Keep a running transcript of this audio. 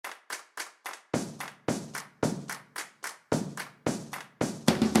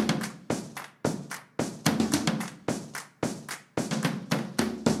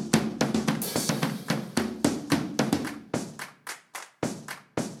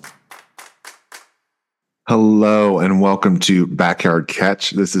Hello and welcome to Backyard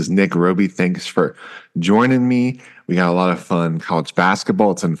Catch. This is Nick Roby. Thanks for joining me. We got a lot of fun college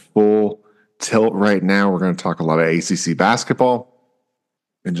basketball. It's in full tilt right now. We're going to talk a lot of ACC basketball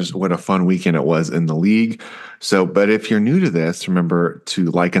and just what a fun weekend it was in the league. But if you're new to this, remember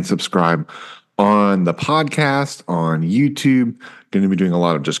to like and subscribe on the podcast, on YouTube. Going to be doing a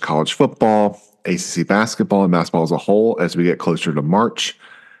lot of just college football, ACC basketball, and basketball as a whole as we get closer to March.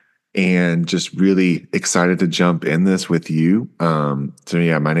 And just really excited to jump in this with you. My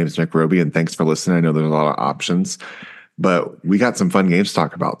name is Nick Roby, and thanks for listening. I know there's a lot of options, but we got some fun games to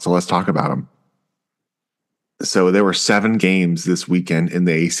talk about, so let's talk about them. So there were 7 games this weekend in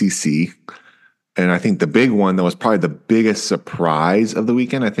the ACC, and I think the big one that was probably the biggest surprise of the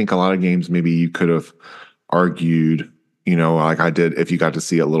weekend, I think a lot of games maybe you could have argued, like I did if you got to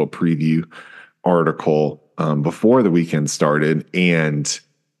see a little preview article before the weekend started, and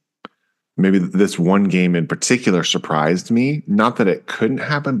maybe this one game in particular surprised me. Not that it couldn't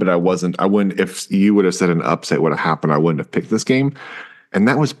happen, but I wouldn't, if you would have said an upset would have happened, I wouldn't have picked this game. And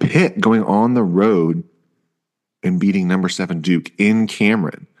that was Pitt going on the road and beating number 7 Duke in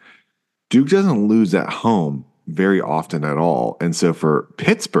Cameron. Duke doesn't lose at home very often at all. And so for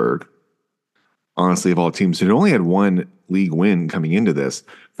Pittsburgh, honestly, of all teams who only had one league win coming into this,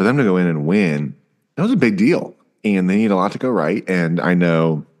 for them to go in and win, that was a big deal. And they need a lot to go right. And I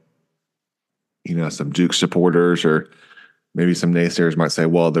know, some Duke supporters or maybe some naysayers might say,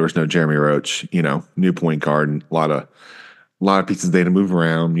 well, there was no Jeremy Roach, new point guard, and a lot of pieces they had to move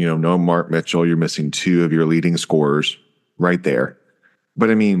around, no Mark Mitchell. You're missing 2 of your leading scorers right there.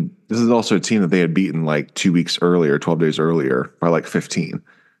 But I mean, this is also a team that they had beaten like 2 weeks earlier, 12 days earlier by like 15,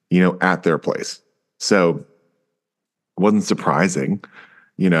 at their place. So it wasn't surprising,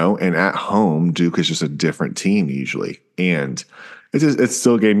 and at home, Duke is just a different team usually. And it's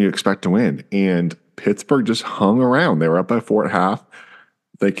still a game you expect to win. And Pittsburgh just hung around. They were up by 4 at half.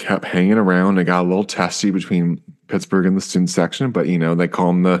 They kept hanging around. It got a little testy between Pittsburgh and the student section, but, they call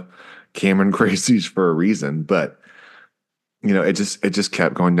them the Cameron Crazies for a reason. But, it just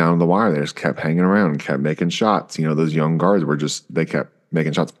kept going down to the wire. They just kept hanging around and kept making shots. Those young guards they kept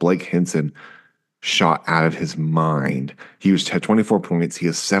making shots. Blake Hinson shot out of his mind. He had 24 points. He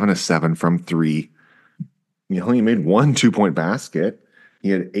is 7 of 7 from 3. He only made 1 2-point basket. He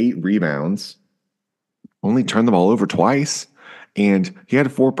had 8 rebounds, only turned the ball over twice, and he had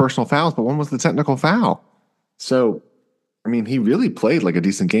 4 personal fouls, but one was the technical foul. So, I mean, he really played like a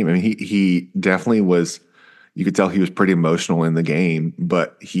decent game. I mean, he definitely was. You could tell he was pretty emotional in the game,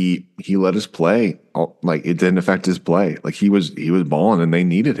 but he let us play. Like, it didn't affect his play. Like, he was balling, and they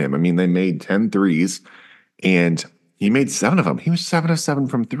needed him. I mean, they made 10 threes, and he made 7 of them. He was 7 of 7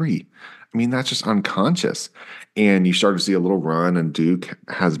 from 3. I mean, that's just unconscious. And you start to see a little run, and Duke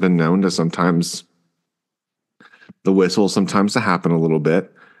has been known to sometimes the whistle, sometimes to happen a little bit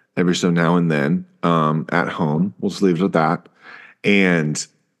every so now and then at home. We'll just leave it at that. And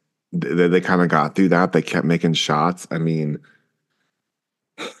they kind of got through that. They kept making shots. I mean,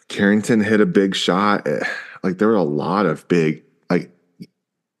 Carrington hit a big shot. Like, there were a lot of big, like,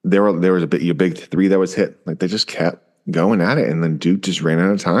 there was a big 3 that was hit. Like, they just kept going at it, and then Duke just ran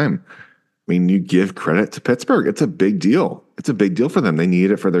out of time. I mean, you give credit to Pittsburgh. It's a big deal. It's a big deal for them. They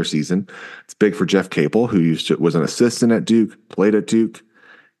needed it for their season. It's big for Jeff Capel, who was an assistant at Duke, played at Duke,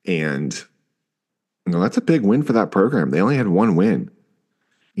 and that's a big win for that program. They only had 1 win,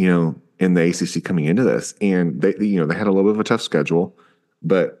 in the ACC coming into this, and they had a little bit of a tough schedule,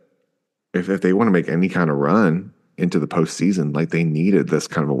 but if they want to make any kind of run into the postseason, like, they needed this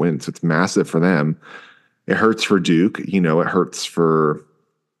kind of a win. So it's massive for them. It hurts for Duke. It hurts for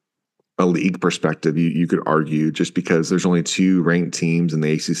a league perspective, you could argue, just because there's only 2 ranked teams in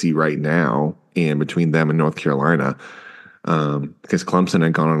the ACC right now, and between them and North Carolina, because Clemson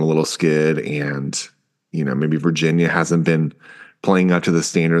had gone on a little skid, and maybe Virginia hasn't been playing up to the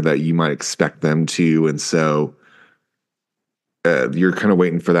standard that you might expect them to, and so you're kind of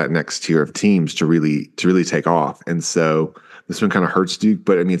waiting for that next tier of teams to really take off. And so this one kind of hurts Duke,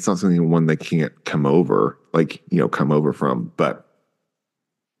 but I mean, it's not something one they can't come over from, but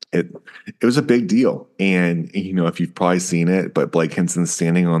it was a big deal. And, if you've probably seen it, but Blake Hinson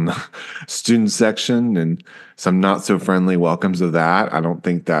standing on the student section and some not so friendly welcomes of that. I don't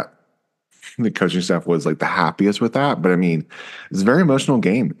think that the coaching staff was like the happiest with that, but I mean, it's a very emotional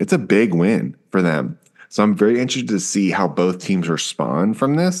game. It's a big win for them. So I'm very interested to see how both teams respond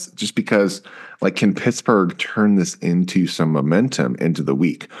from this, just because, like, can Pittsburgh turn this into some momentum into the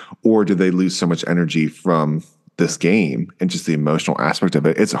week, or do they lose so much energy from this game and just the emotional aspect of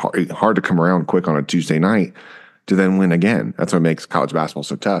it? It's hard to come around quick on a Tuesday night to then win again. That's what makes college basketball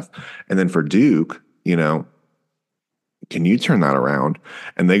so tough. And then for Duke, can you turn that around?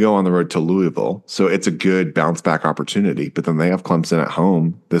 And they go on the road to Louisville. So it's a good bounce back opportunity. But then they have Clemson at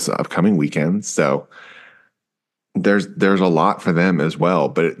home this upcoming weekend. So there's a lot for them as well.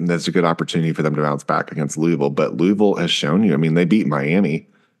 But that's a good opportunity for them to bounce back against Louisville. But Louisville has shown you, I mean, they beat Miami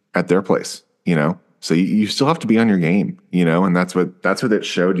at their place, So you still have to be on your game, and that's what it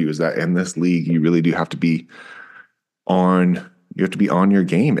showed you, is that in this league, you really do have to be on your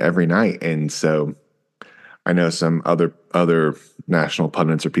game every night. And so I know some other national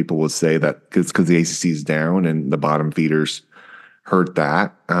pundits or people will say that it's because the ACC is down and the bottom feeders hurt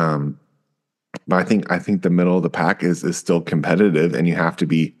that. But I think the middle of the pack is still competitive, and you have to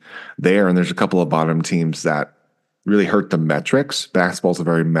be there. And there's a couple of bottom teams that really hurt the metrics. Basketball's a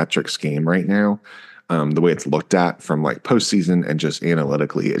very metrics game right now. The way it's looked at from like postseason and just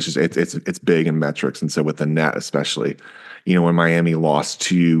analytically, it's big in metrics. And so with the net, especially, when Miami lost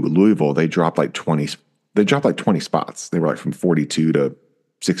to Louisville, they dropped like 20 spots. They were like from 42 to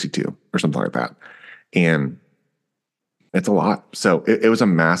 62 or something like that. And it's a lot. So it was a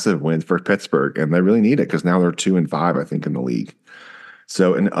massive win for Pittsburgh, and they really need it because now they're 2-5, I think, in the league.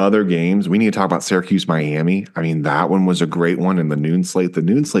 So in other games, we need to talk about Syracuse, Miami. I mean, that one was a great one in the noon slate. The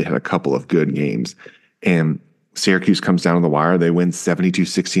noon slate had a couple of good games, and Syracuse comes down to the wire. They win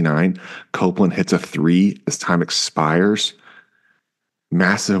 72-69. Copeland hits a 3 as time expires.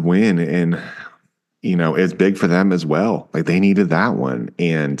 Massive win, and it's big for them as well. Like, they needed that one,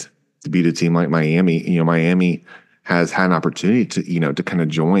 and to beat a team like Miami, Miami has had an opportunity to kind of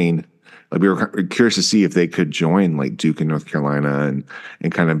join. Like, we were curious to see if they could join like Duke and North Carolina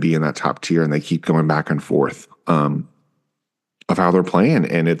and kind of be in that top tier, and they keep going back and forth of how they're playing.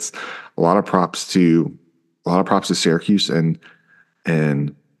 And it's a lot of props to Syracuse and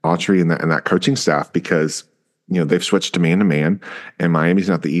Autry and that coaching staff, because they've switched to man-to-man, and Miami's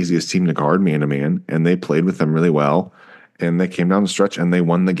not the easiest team to guard man-to-man, and they played with them really well. And they came down the stretch and they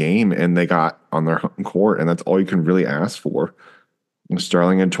won the game, and they got on their home court, and that's all you can really ask for.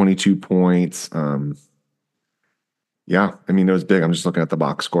 Sterling had 22 points. Yeah, I mean, it was big. I'm just looking at the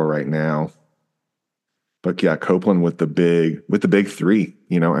box score right now. But yeah, Copeland with the big 3.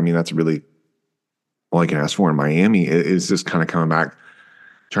 I mean, that's really all I can ask for. In Miami is just kind of coming back,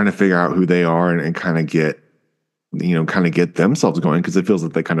 trying to figure out who they are and kind of get themselves going, because it feels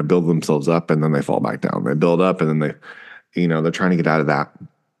like they kind of build themselves up and then they fall back down. They build up and then they're trying to get out of that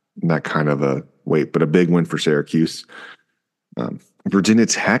kind of a weight. But a big win for Syracuse. Virginia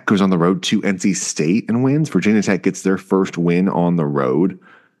Tech goes on the road to NC State and wins. Virginia Tech gets their first win on the road,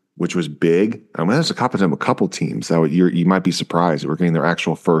 which was big. There's a couple teams that you might be surprised that we're getting their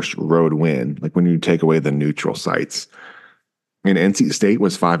actual first road win, like when you take away the neutral sites. And NC State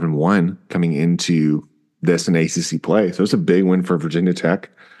was 5-1 coming into this in ACC play. So it's a big win for Virginia Tech.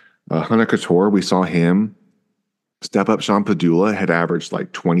 Hunter Couture, we saw him step up. Sean Padula had averaged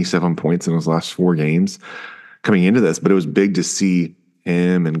like 27 points in his last 4 games coming into this, but it was big to see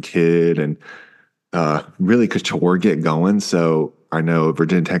him and Kidd and really Couture get going. So I know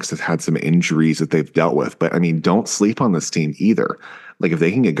Virginia Tech has had some injuries that they've dealt with, but I mean, don't sleep on this team either. Like, if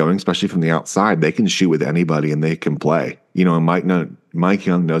they can get going, especially from the outside, they can shoot with anybody and they can play. And Mike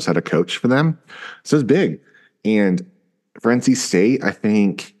Young knows how to coach for them. So it's big. And for NC State, I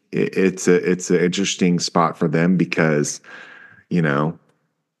think it's an interesting spot for them because,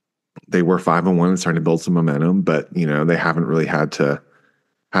 they were 5-1 and starting to build some momentum, but they haven't really had to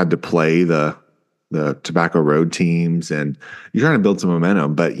play the Tobacco Road teams, and you're trying to build some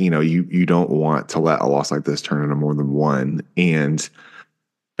momentum, but you don't want to let a loss like this turn into more than one, and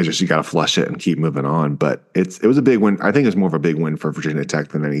you got to flush it and keep moving on. But it was a big win. I think it's more of a big win for Virginia Tech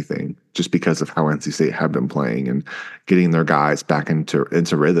than anything, just because of how NC State have been playing and getting their guys back into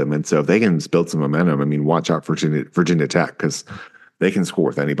rhythm. And so if they can build some momentum, I mean, watch out for Virginia Tech, because they can score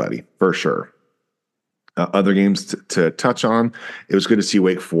with anybody for sure. Other games to touch on, it was good to see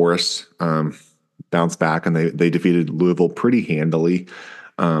Wake Forest bounce back, and they defeated Louisville pretty handily.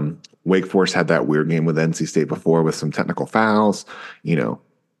 Wake Forest had that weird game with NC State before with some technical fouls.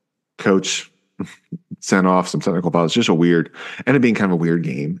 Coach sent off some technical fouls. Just ended up being kind of a weird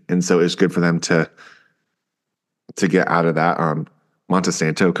game, and so it's good for them to get out of that.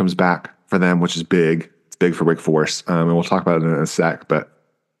 Montesanto comes back for them, which is big. It's big for Wake Forest, and we'll talk about it in a sec. But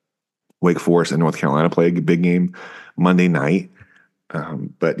Wake Forest and North Carolina play a big game Monday night.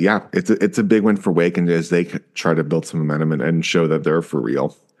 But yeah, it's a big win for Wake, and as they try to build some momentum and show that they're for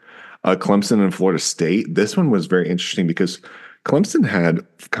real. Clemson and Florida State. This one was very interesting because Clemson had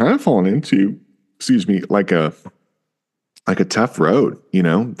kind of fallen into, like a tough road.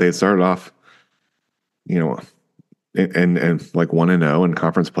 They had started off, and like 1-0 in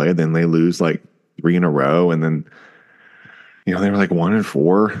conference play, then they lose like 3 in a row. And then, they were like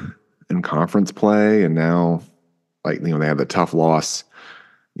 1-4 in conference play. And now, they had the tough loss.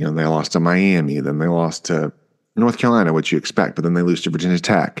 They lost to Miami. Then they lost to North Carolina, which you expect. But then they lose to Virginia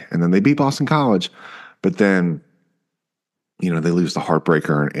Tech. And then they beat Boston College. But then, they lose the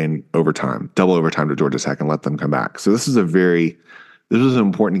heartbreaker in overtime, double overtime to Georgia Tech and let them come back. So this was an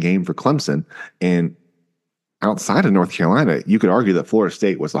important game for Clemson. And outside of North Carolina, you could argue that Florida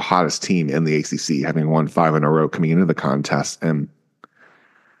State was the hottest team in the ACC, having won 5 in a row coming into the contest. And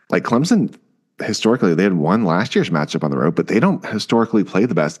Clemson, historically, they had won last year's matchup on the road, but they don't historically play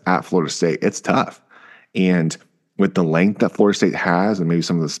the best at Florida State. It's tough. And with the length that Florida State has and maybe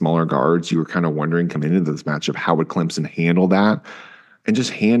some of the smaller guards, you were kind of wondering coming into this matchup, how would Clemson handle that and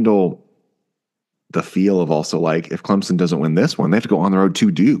just handle the feel of also if Clemson doesn't win this one, they have to go on the road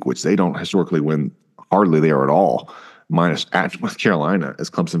to Duke, which they don't historically win hardly there at all, minus at North Carolina, as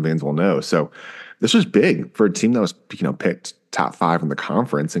Clemson fans will know. So this was big for a team that was, picked top 5 in the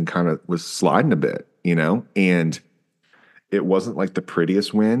conference and kind of was sliding a bit, and it wasn't the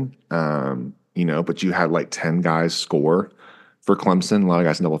prettiest win, but you had 10 guys score for Clemson, a lot of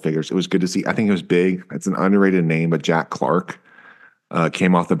guys in double figures. It was good to see. I think it was big. It's an underrated name, but Jack Clark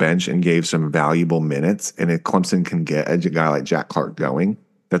came off the bench and gave some valuable minutes. And if Clemson can get a guy like Jack Clark going,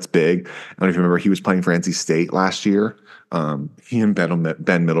 that's big. I don't know if you remember, he was playing for NC State last year. He and Ben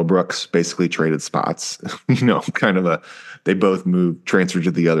Middlebrooks basically traded spots, they both transferred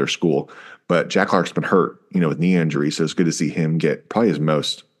to the other school. But Jack Clark's been hurt, with knee injury. So it's good to see him get probably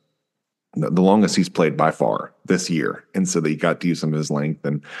the longest he's played by far this year. And so they got to use some of his length,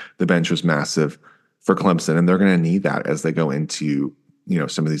 and the bench was massive for Clemson. And they're going to need that as they go into,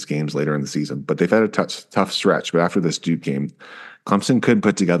 some of these games later in the season. But they've had a tough stretch. But after this Duke game, Clemson could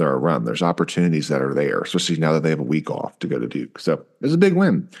put together a run. There's opportunities that are there, especially now that they have a week off to go to Duke. So it was a big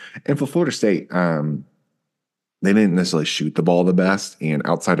win. And for Florida State, they didn't necessarily shoot the ball the best. And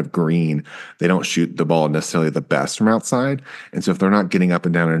outside of Green, they don't shoot the ball necessarily the best from outside. And so if they're not getting up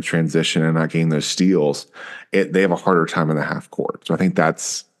and down in transition and not getting those steals, they have a harder time in the half court. So I think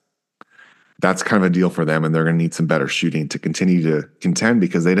that's kind of a deal for them, and they're going to need some better shooting to continue to contend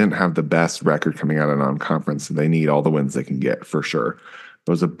because they didn't have the best record coming out of non-conference. So they need all the wins they can get for sure. It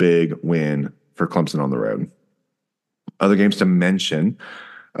was a big win for Clemson on the road. Other games to mention,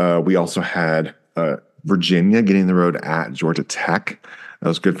 we also had Virginia getting the road at Georgia Tech. That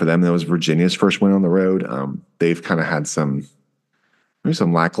was good for them. That was Virginia's first win on the road. They've kind of had some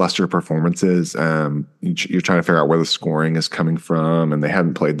lackluster performances. You're trying to figure out where the scoring is coming from, and they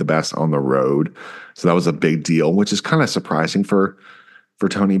hadn't played the best on the road. So that was a big deal, which is kind of surprising for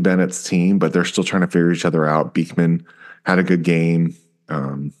Tony Bennett's team, but they're still trying to figure each other out. Beekman had a good game,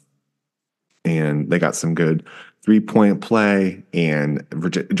 and they got some good 3-point play, and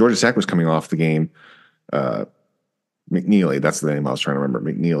Georgia Tech was coming off the game. McNeely, that's the name I was trying to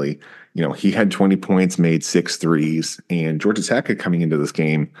remember. McNeely, he had 20 points, made 6 threes, and Georgia Tech had coming into this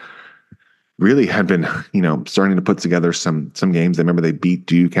game really had been, starting to put together some games. I remember they beat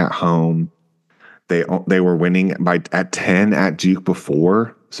Duke at home. They were winning at 10 at Duke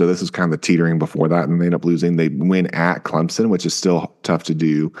before, so this is kind of the teetering before that, and they end up losing. They win at Clemson, which is still tough to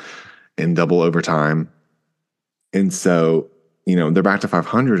do in double overtime, and so they're back to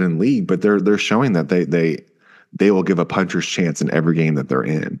 500 in league, but they're showing that they will give a puncher's chance in every game that they're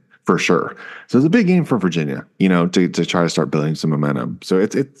in, for sure. So it's a big game for Virginia, to try to start building some momentum. So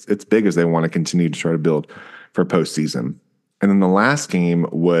it's big as they want to continue to try to build for postseason. And then the last game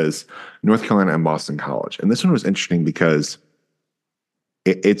was North Carolina and Boston College. And this one was interesting because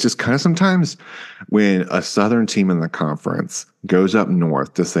it's just kind of sometimes when a Southern team in the conference goes up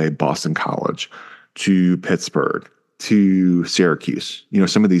north to, say, Boston College, to Pittsburgh, to Syracuse,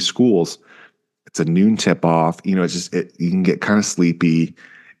 some of these schools, it's a noon tip off, it's just, you can get kind of sleepy,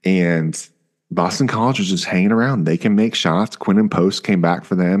 and Boston College was just hanging around. They can make shots. Quinton Post came back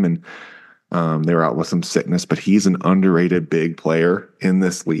for them, and they were out with some sickness, but he's an underrated big player in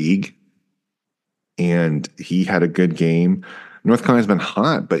this league, and he had a good game. North Carolina's been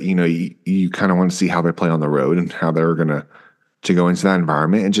hot, but you kind of want to see how they play on the road and how they're going to go into that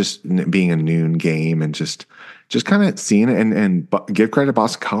environment, and just being a noon game, and just kind of seeing it, and give credit to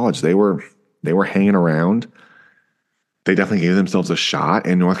Boston College. They were hanging around. They definitely gave themselves a shot,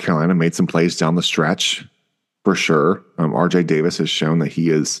 and North Carolina made some plays down the stretch for sure. RJ Davis has shown that he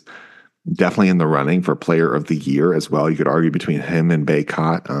is definitely in the running for player of the year as well. You could argue between him and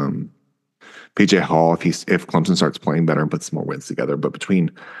Baycott. PJ Hall, if Clemson starts playing better and puts some more wins together, but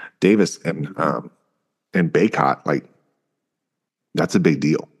between Davis and Baycott, that's a big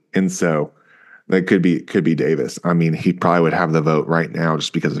deal. And so It could be Davis. I mean, he probably would have the vote right now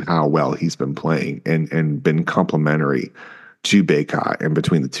just because of how well he's been playing and been complimentary to Baycott. And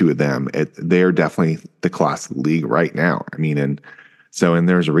between the two of them, they're definitely the class of the league right now. I mean, and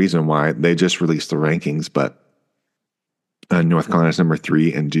there's a reason why they just released the rankings, but North Carolina is number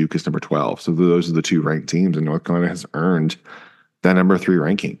 3 and Duke is number 12. So those are the 2 ranked teams, and North Carolina has earned that number 3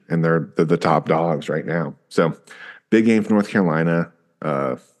 ranking, and they're the top dogs right now. So big game for North Carolina.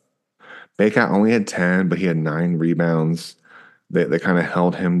 Baycott only had 10, but he had 9 rebounds. They kind of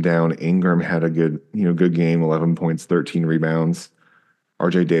held him down. Ingram had a good game, 11 points, 13 rebounds.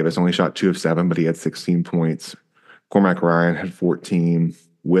 RJ Davis only shot 2 of 7, but he had 16 points. Cormac Ryan had 14.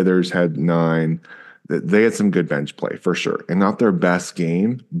 Withers had 9. They had some good bench play for sure, and not their best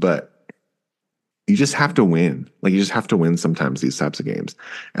game, but you just have to win. Like, you just have to win sometimes these types of games.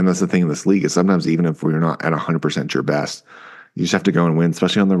 And that's the thing in this league is sometimes even if we're not at 100% your best, you just have to go and win,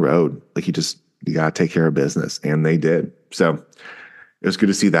 especially on the road. Like, you got to take care of business, and they did. So it was good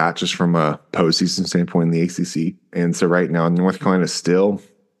to see that just from a postseason standpoint in the ACC. And so right now, North Carolina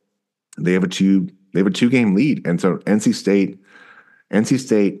they have a 2-game lead. And so NC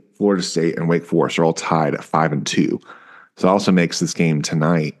State, Florida State, and Wake Forest are all tied at 5-2. So it also makes this game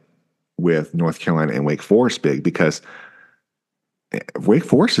tonight with North Carolina and Wake Forest big, because Wake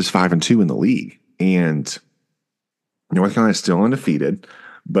Forest is 5-2 in the league, and North Carolina is still undefeated.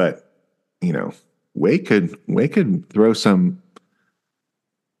 But Wake could throw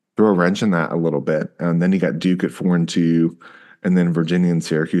a wrench in that a little bit. And then you got Duke at 4-2, and then Virginia and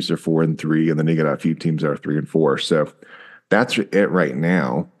Syracuse are 4-3, and then you got a few teams that are 3-4. So that's it right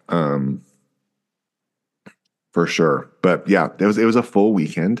now, for sure. But yeah, it was a full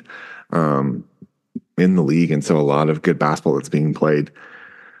weekend in the league, and so a lot of good basketball that's being played.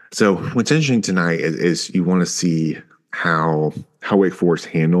 So what's interesting tonight is you want to see how Wake Forest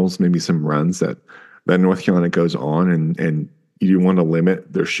handles maybe some runs that North Carolina goes on, and you want to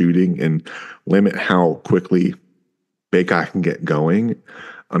limit their shooting and limit how quickly Baycott can get going.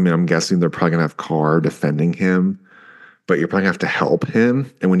 I mean, I'm guessing they're probably going to have Carr defending him, but you're probably going to have to help him.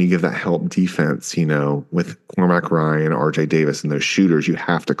 And when you give that help defense, with Cormac Ryan, RJ Davis, and those shooters, you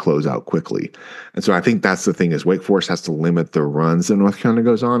have to close out quickly. And so I think that's the thing is Wake Forest has to limit the runs that North Carolina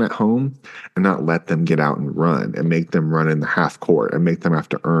goes on at home and not let them get out and run and make them run in the half court and make them have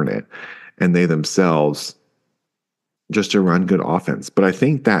to earn it. And they themselves just to run good offense. But I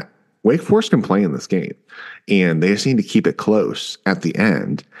think that Wake Forest can play in this game, and they just need to keep it close at the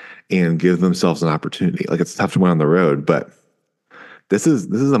end and give themselves an opportunity. Like, it's tough to win on the road, but this is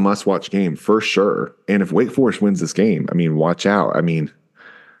a must-watch game for sure. And if Wake Forest wins this game, I mean, watch out. I mean,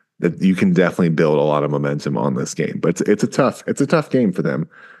 that you can definitely build a lot of momentum on this game. But it's a tough game for them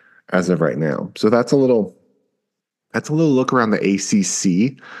as of right now. So that's a little look around the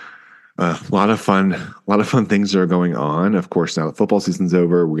ACC. A lot of fun things are going on. Of course, now the football season's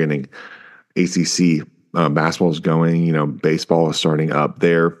over. We're getting ACC basketball is going. Baseball is starting up.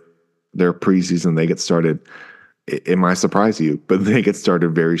 Their preseason, they get started. It might surprise you, but they get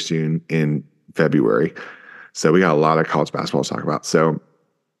started very soon in February. So we got a lot of college basketball to talk about. So,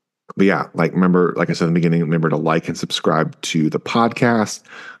 but yeah, like I said in the beginning, remember to like and subscribe to the podcast.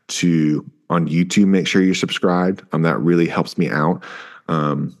 On YouTube, make sure you're subscribed. That really helps me out.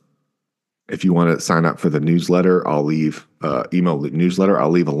 If you want to sign up for the newsletter, I'll leave email newsletter. I'll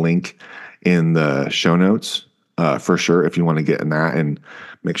leave a link in the show notes for sure if you want to get in that, and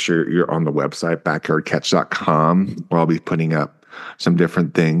make sure you're on the website, backyardcatch.com, where I'll be putting up some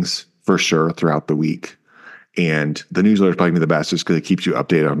different things for sure throughout the week. And the newsletter is probably the best just because it keeps you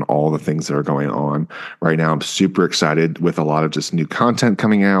updated on all the things that are going on. Right now, I'm super excited with a lot of just new content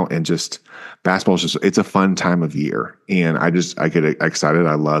coming out, and just basketball is it's a fun time of year. And I get excited.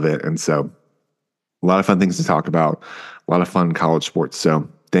 I love it. And so a lot of fun things to talk about, a lot of fun college sports. So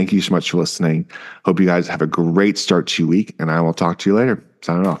thank you so much for listening. Hope you guys have a great start to your week, and I will talk to you later.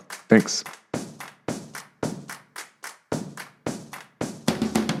 Signing off. Thanks.